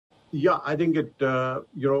Yeah, I think it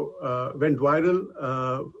went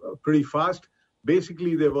viral pretty fast.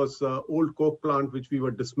 Basically, there was an old coke plant which we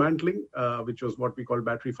were dismantling, which was what we call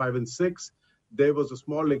battery 5 and 6. There was a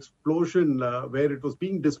small explosion where it was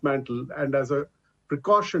being dismantled, and as a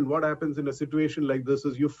precaution, what happens in a situation like this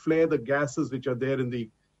is you flare the gases which are there in the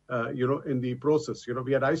in the process.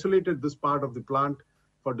 We had isolated this part of the plant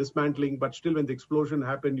for dismantling, but still, when the explosion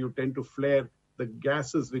happened, you tend to flare the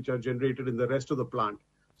gases which are generated in the rest of the plant.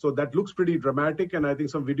 So that looks pretty dramatic, and I think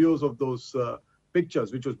some videos of those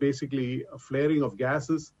pictures, which was basically a flaring of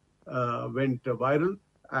gases, went viral,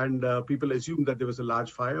 and people assumed that there was a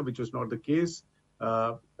large fire, which was not the case.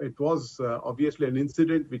 It was obviously an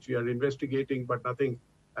incident which we are investigating, but nothing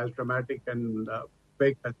as dramatic and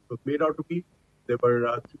big as it was made out to be. There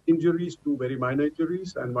were 3 injuries, 2 very minor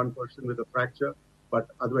injuries, and 1 person with a fracture, but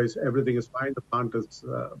otherwise everything is fine. The plant is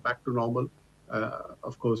back to normal.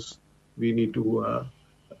 Of course, we need to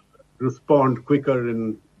respond quicker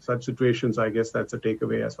in such situations. I guess that's a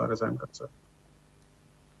takeaway as far as I'm concerned.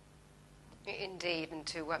 Indeed, and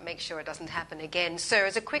to make sure it doesn't happen again. Sir,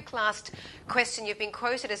 as a quick last question, you've been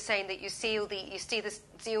quoted as saying that you see the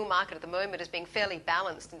steel market at the moment as being fairly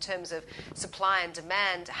balanced in terms of supply and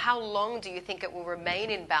demand. How long do you think it will remain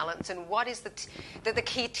in balance, and what is the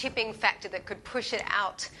key tipping factor that could push it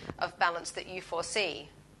out of balance that you foresee?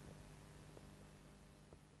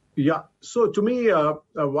 Yeah. So to me,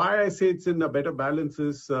 why I say it's in a better balance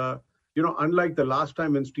is, unlike the last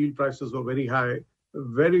time when steel prices were very high,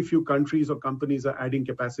 very few countries or companies are adding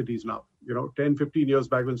capacities now. 10, 15 years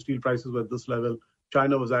back when steel prices were at this level,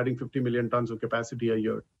 China was adding 50 million tons of capacity a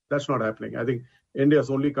year. That's not happening. I think India is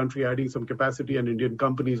the only country adding some capacity, and Indian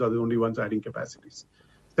companies are the only ones adding capacities.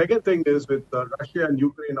 Second thing is with Russia and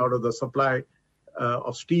Ukraine out of the supply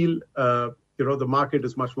of steel, the market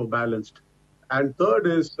is much more balanced. And third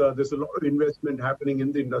is there's a lot of investment happening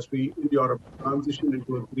in the industry in Europe, transition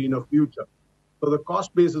into a greener future. So the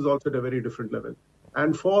cost base is also at a very different level.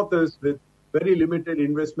 And fourth is with very limited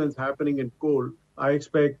investments happening in coal, I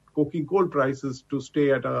expect coking coal prices to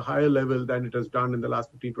stay at a higher level than it has done in the last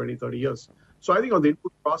 15, 20, 30 years. So I think on the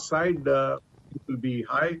input cost side, it will be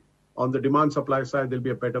high. On the demand supply side, there'll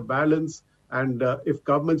be a better balance. And if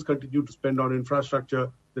governments continue to spend on infrastructure,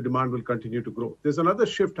 the demand will continue to grow. There's another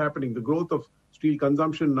shift happening. The growth of steel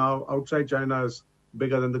consumption now outside China is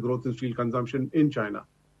bigger than the growth in steel consumption in China.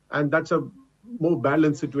 And that's a more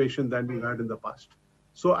balanced situation than we've had in the past.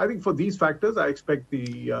 So I think for these factors, I expect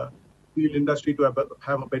the steel industry to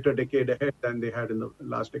have a better decade ahead than they had in the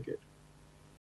last decade.